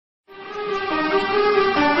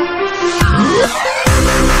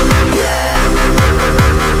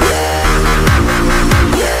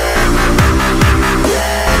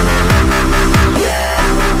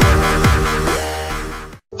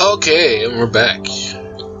we're back.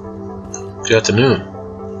 Good afternoon.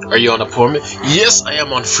 Are you on appointment? Yes, I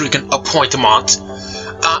am on freaking appointment.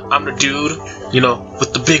 I'm the dude,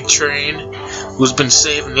 with the big train, who's been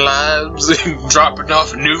saving lives and dropping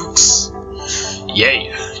off nukes.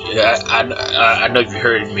 Yeah, I know you've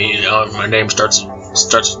heard of me. My name starts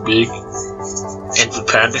as big. Infant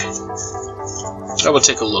Panda. I will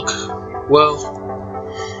take a look. Well,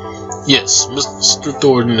 yes, Mr.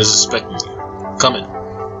 Thornton is expecting you. Come in.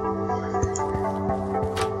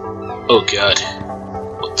 Oh God,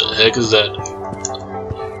 what the heck is that?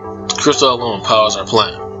 The crystal alone powers our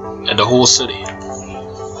plant, and the whole city.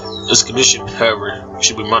 This condition, however,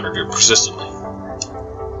 should be monitored persistently.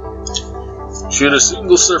 Should a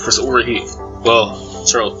single surface overheat, well,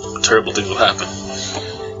 terrible things will happen.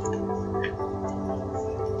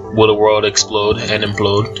 Will the world explode and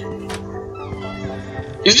implode?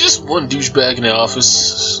 Is just one douchebag in the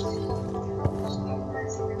office?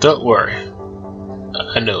 Don't worry,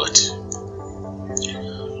 I know it.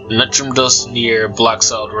 Electrum dust in the air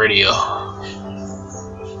blocks out radio.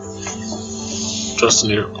 Dust in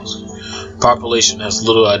the air. Population has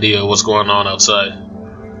little idea what's going on outside.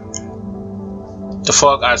 The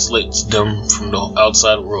fog isolates them from the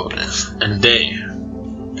outside world, and they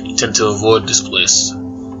tend to avoid this place.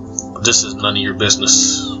 But this is none of your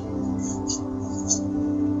business.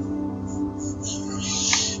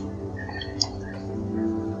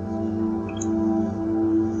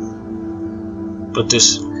 But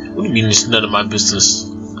this, what do you mean it's none of my business?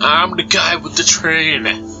 I'm the guy with the train.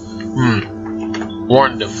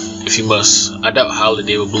 Warn them, if you must. I doubt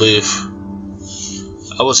Holiday will believe.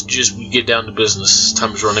 I would suggest we get down to business.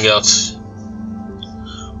 Time is running out.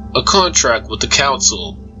 A contract with the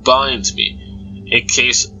council binds me, in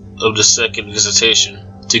case of the second visitation,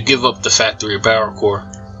 to give up the factory power core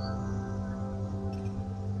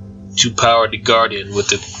to power the Guardian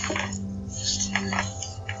with it.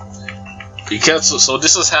 The council. So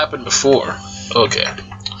this has happened before. Okay.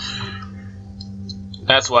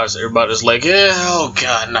 That's why everybody's like, yeah, oh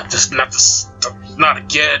God, not not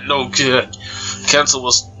again, no good. Council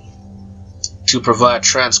was to provide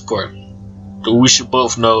transport, but we should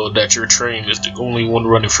both know that your train is the only one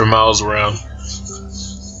running for miles around.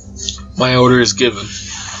 My order is given.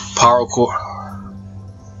 Power core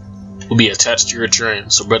will be attached to your train,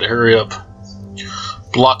 so better hurry up.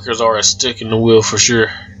 Blockers are a stick in the wheel for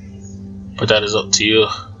sure, but that is up to you.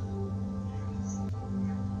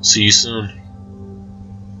 See you soon.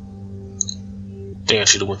 Dang, I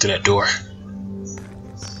should have went through that door.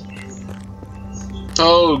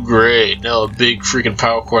 Oh great, now a big freaking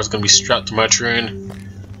power core is gonna be strapped to my train.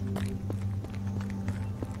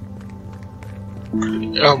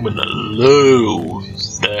 I'm gonna love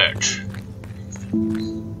that.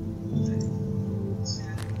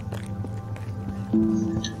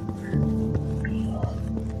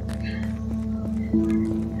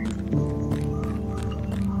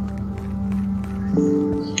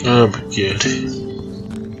 Oh my God.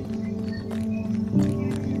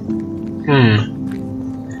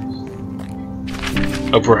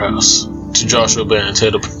 Upper House. To Joshua Barnes,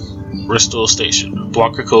 head of Bristol Station.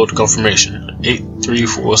 Blocker code confirmation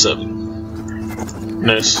 8347.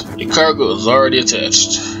 Nice. Your cargo is already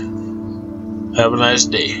attached. Have a nice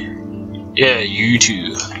day. Yeah, you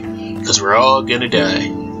too. Cause we're all gonna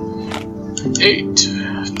die.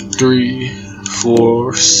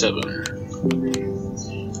 8347.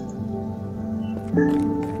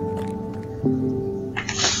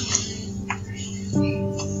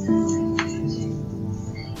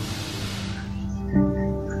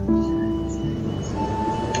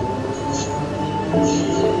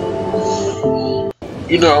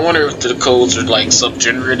 I wonder if the codes are like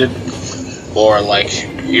sub-generated, or like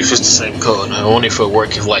if it's the same code. I wonder if it would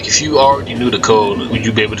work. If you already knew the code, would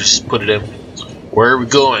you be able to just put it in? Where are we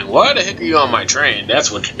going? Why the heck are you on my train?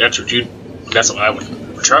 That's what I would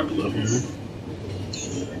try to do.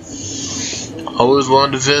 Always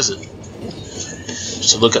wanted to visit.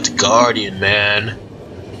 So look at the Guardian, man.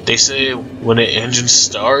 They say when the engine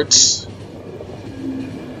starts,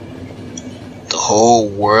 the whole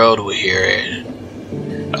world will hear it.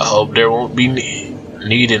 I hope there won't be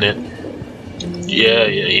need in it. Yeah,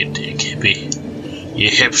 you dig, hippie. You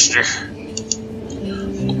hipster.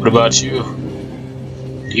 What about you?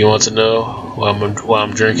 Do you want to know why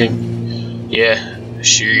I'm drinking? Yeah,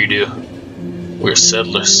 sure you do. We're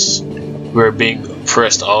settlers. We're being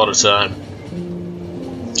oppressed all the time.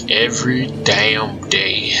 Every damn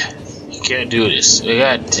day. You can't do this.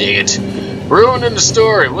 God dang it. Ruining the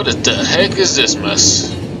story. What the heck is this mess?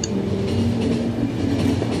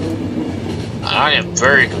 I am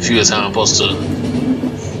very confused how I'm supposed to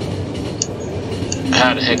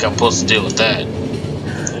How the heck I'm supposed to deal with that?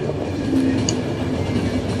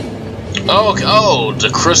 Oh, okay. Oh, the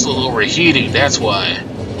crystal overheating. That's why.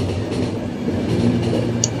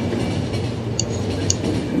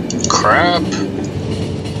 Crap.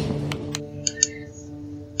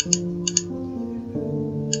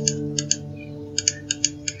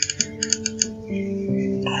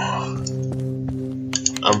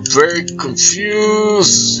 I'm very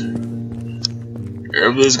confused.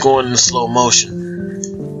 Everybody's going in slow motion.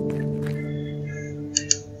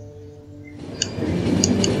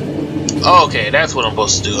 Okay, that's what I'm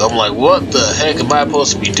supposed to do. I'm like, what the heck am I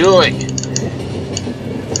supposed to be doing?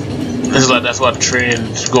 It's like that's why the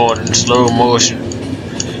train's going in slow motion.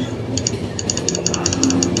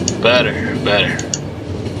 Better.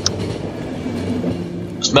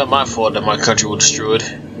 It's not my fault that my country was destroyed.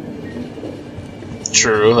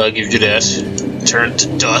 True, I'll give you that. Turn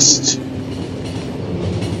to dust.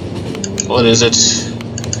 What is it?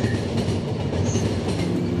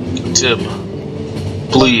 Tim,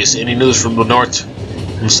 please, any news from the north?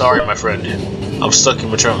 I'm sorry, my friend. I'm stuck in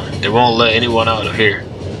Matron. They won't let anyone out of here.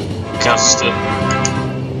 Council still.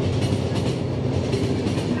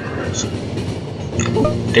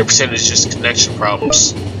 Their percentage is just connection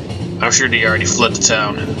problems. I'm sure they already fled the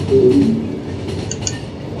town.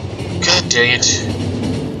 God dang it.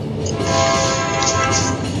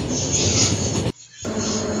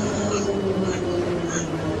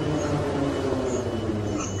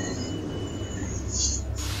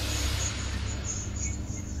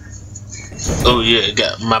 Oh yeah, I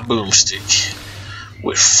got my boomstick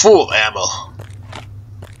with full ammo.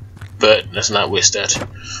 But let's not waste that.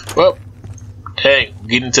 Well, dang,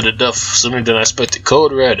 getting to the duff sooner than I expected.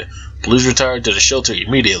 Code Red, please retire to the shelter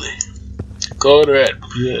immediately. Code Red,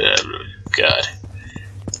 God.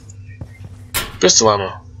 Pistol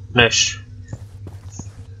ammo, nice.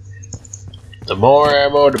 The more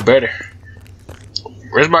ammo, the better.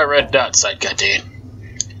 Where's my red dot sight, goddamn?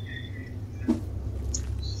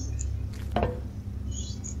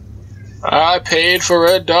 I paid for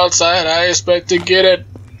red dot sight, I expect to get it.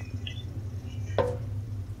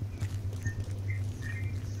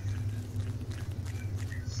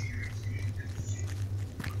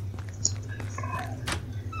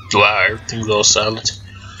 Wow, everything's all silent.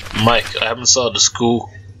 Mike, I haven't solved the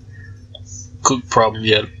school cook problem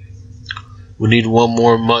yet. We need 1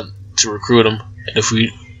 more month to recruit him, and if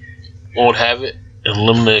we won't have it,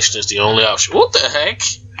 elimination is the only option. What the heck?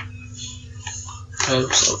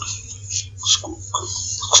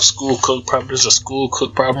 School cook problem. There's a school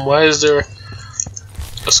cook problem. Why is there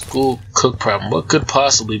a school cook problem? What could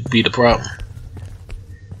possibly be the problem?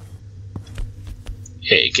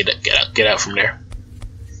 Hey, get out from there.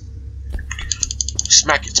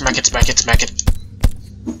 Smack it.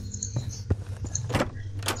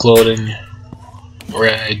 Clothing,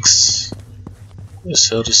 rags. Where's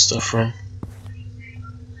the hell this stuff from?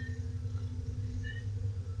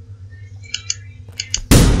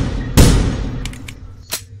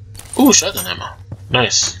 Ooh, shotgun ammo.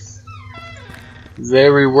 Nice.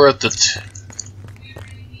 Very worth it.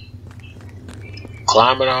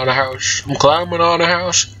 Climbing on a house. I'm climbing on a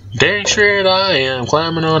house. Dang straight I am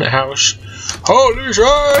climbing on a house. Holy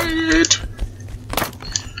shit!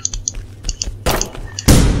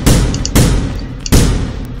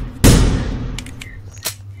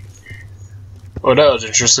 Oh, that was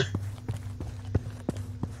interesting.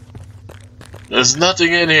 There's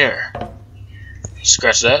nothing in here.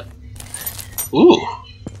 Scratch that. Ooh,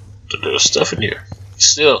 there's stuff in here.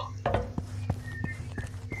 Still,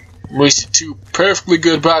 wasted 2 perfectly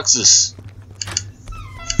good boxes.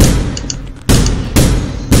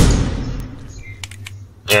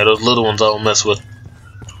 Yeah, those little ones I don't mess with.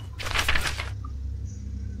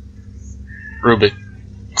 Rubik.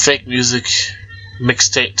 Fake music.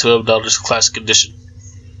 Mixtape, $12, classic edition.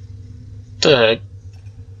 What the heck?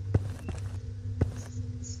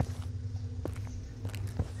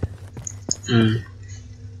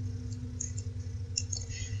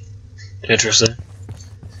 Interesting.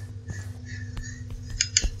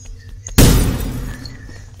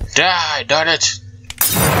 Die, darn it!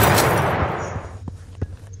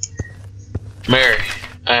 Mary,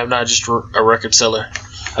 I am not just a record seller.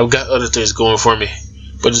 I've got other things going for me,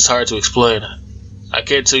 but it's hard to explain. I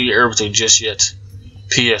can't tell you everything just yet.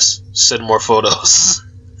 P.S. Send more photos.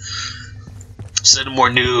 Send more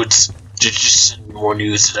nudes. Just send me more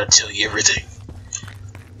nudes and I'll tell you everything.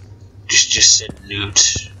 Just send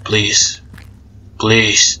nudes. Please.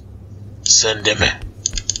 Please. Send them.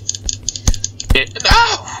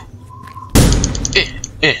 Ow!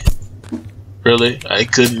 Really? I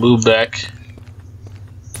couldn't move back.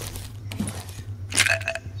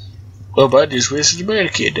 Well, but I just wasted the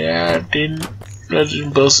medikit that I didn't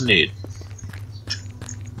supposed to need.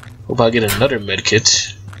 Hope I get another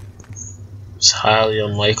medikit. It's highly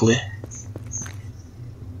unlikely.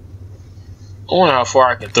 I wonder how far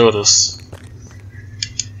I can throw this.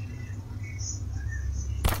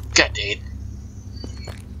 God dang it.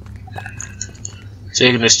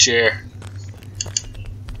 Taking this chair.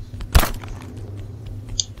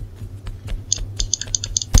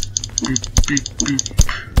 Beep, beep, beep.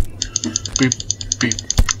 Beep, beep,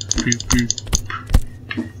 beep, beep.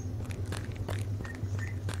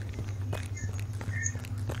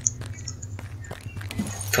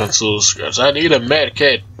 Pencils, scraps. I need a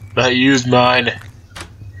medkit. I used mine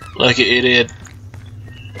like an idiot.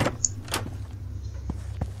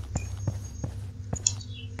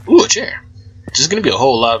 Ooh, a chair. There's gonna be a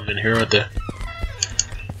whole lot of them in here, aren't there?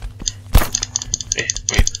 Hey,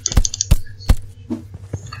 wait.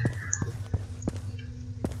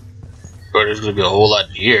 Or there's gonna be a whole lot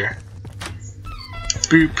in here.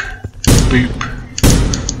 Beep, beep.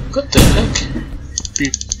 What the heck?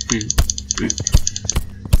 Beep, beep, beep.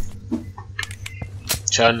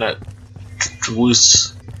 Try not to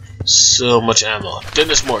waste so much ammo.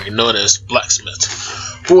 Dennis Morgan, known as Blacksmith,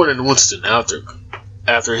 born in Winston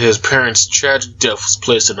after his parents' tragic death, was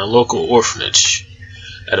placed in a local orphanage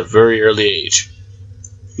at a very early age.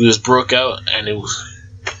 He was broke out and it was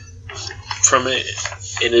from it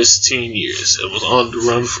in his teen years and was on the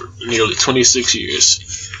run for nearly 26 years.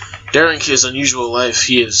 During his unusual life,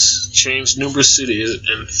 he has changed numerous cities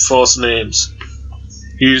and false names.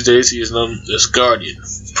 These days, he is known as Guardian,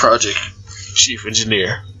 Project Chief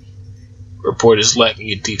Engineer. Report is lacking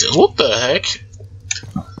in details. What the heck?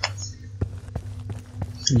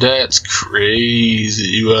 That's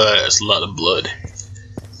crazy. That's a lot of blood.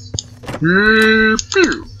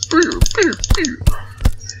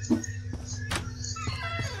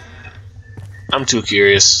 I'm too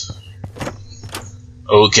curious.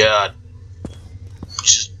 Oh god.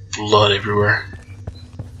 Just blood everywhere.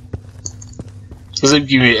 Doesn't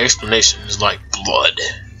give me an explanation. It's like blood.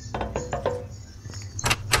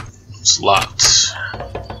 It's locked.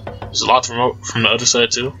 Is it locked from the other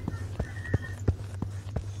side too?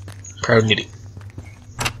 Probably need it.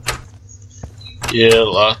 Yeah,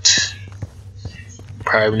 locked.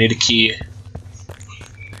 Probably need a key.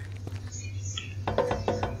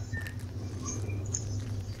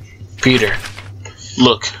 Peter,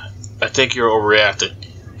 look, I think you're overreacting.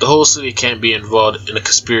 The whole city can't be involved in a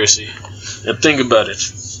conspiracy. And think about it.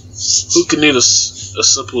 Who can need a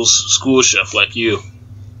simple school chef like you?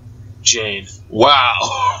 Jane.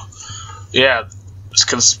 Wow. Yeah,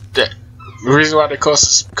 the reason why they call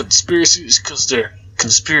conspiracies is because they're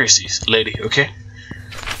conspiracies, lady, okay?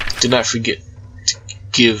 Do not forget to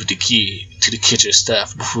give the key to the kitchen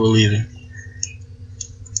staff before leaving.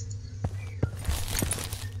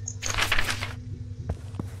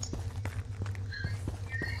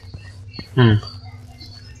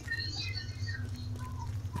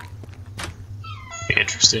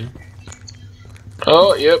 Interesting.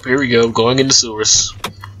 Oh, yep, here we go. Going into sewers.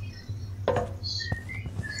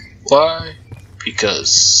 Why?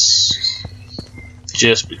 Because.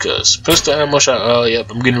 Just because. Pistol ammo shot. Oh, yep,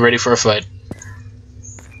 I'm getting ready for a fight.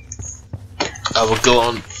 I will go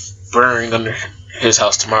on burning under his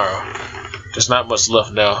house tomorrow. There's not much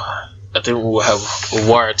left now. I think we will have a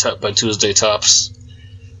wiretap by Tuesday tops.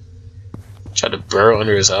 Try to burrow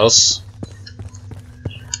under his house.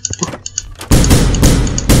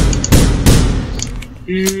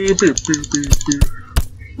 Yeah,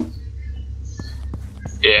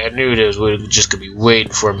 I knew this was just gonna be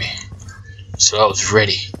waiting for me, so I was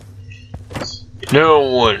ready. No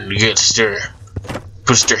one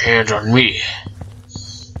puts their hands on me,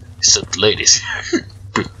 except the ladies.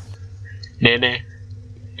 Nene,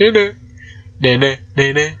 nene, nene,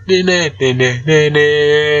 nene, nene,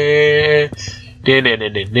 nene,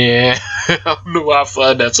 nene. I don't know why I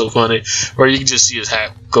find that so funny. Or you can just see his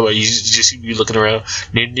hat go. You just see me looking around.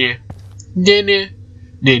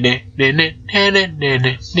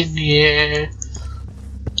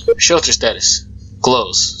 Shelter status: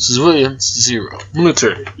 closed. Civilians 0.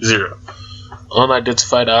 Military 0.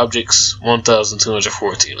 Unidentified objects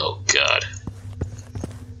 1,214. Oh god.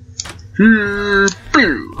 Pew.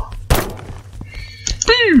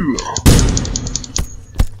 Pew.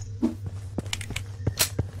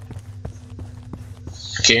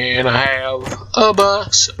 Can I have a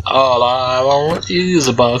box? All I want is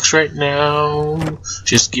a box right now.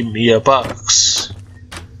 Just give me a box.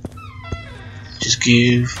 Just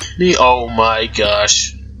give me. Oh my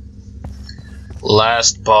gosh.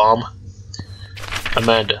 Last bomb.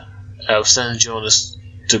 Amanda, I've sent Jonas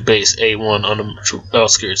to base A1 on the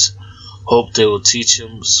outskirts. Hope they will teach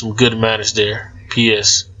him some good manners there.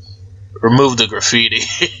 P.S. Remove the graffiti.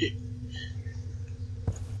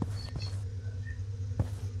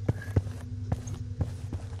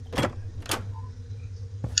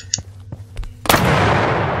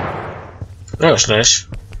 That was nice.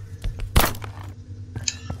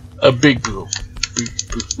 A big boom. Big,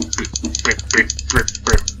 big, big, big, big, big,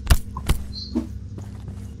 big.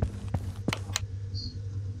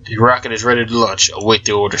 The rocket is ready to launch. Await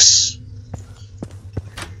the orders.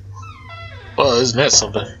 Well, isn't that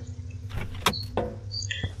something?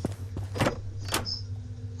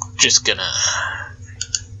 Just gonna...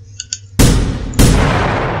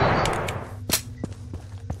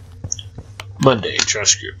 Monday,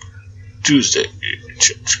 transcript. Tuesday,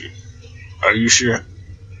 transcript. Are you sure?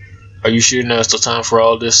 Are you sure now is the time for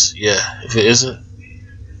all this? Yeah. If it isn't,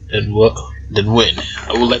 then what? Then when?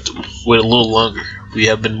 I would like to wait a little longer. We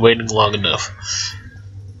have been waiting long enough.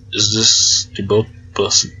 Is this the boat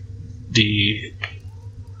bus? The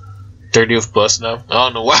 30th bus now? I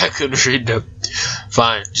don't know why I couldn't read that.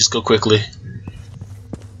 Fine, just go quickly.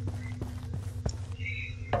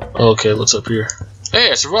 Okay, what's up here?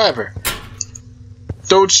 Hey, a survivor!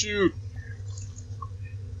 Don't shoot!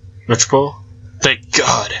 Metropole? Thank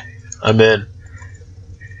God! I'm in.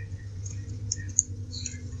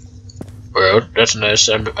 Well, that's nice.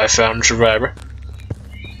 I found a survivor.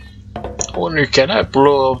 I wonder, can I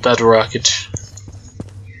blow up that rocket?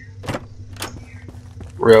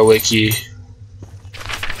 Railway key.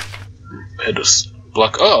 Hit us.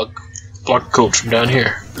 Block. Oh, block code from down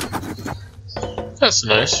here. That's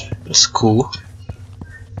nice. That's cool.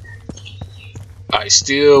 I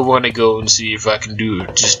still want to go and see if I can do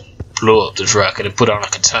it. Just blow up this rocket and put on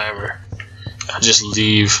like a timer. I'll just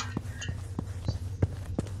leave.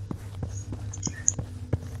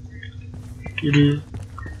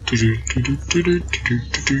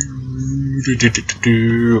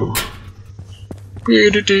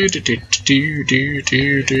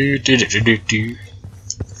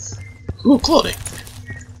 Ooh, clothing.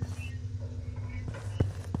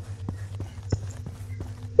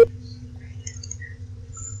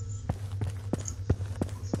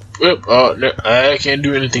 Yep, no, I can't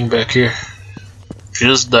do anything back here.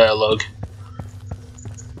 Just dialogue.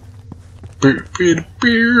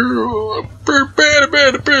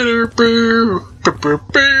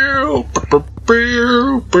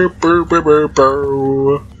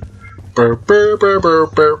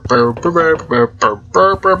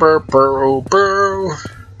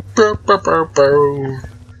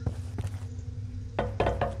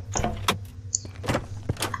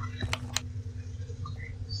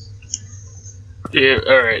 Yeah,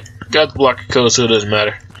 alright. Got the block of code, so it doesn't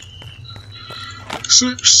matter.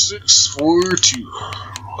 6642.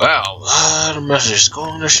 Wow, a lot of messages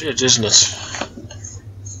going to shit, isn't it?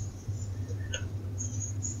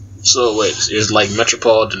 So wait, is like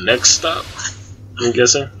Metropole the next stop? I'm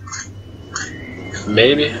guessing.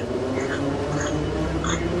 Maybe.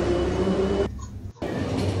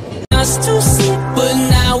 Us to sleep, but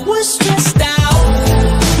now we're stressed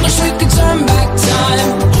out. Wish we could turn back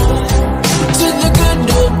time.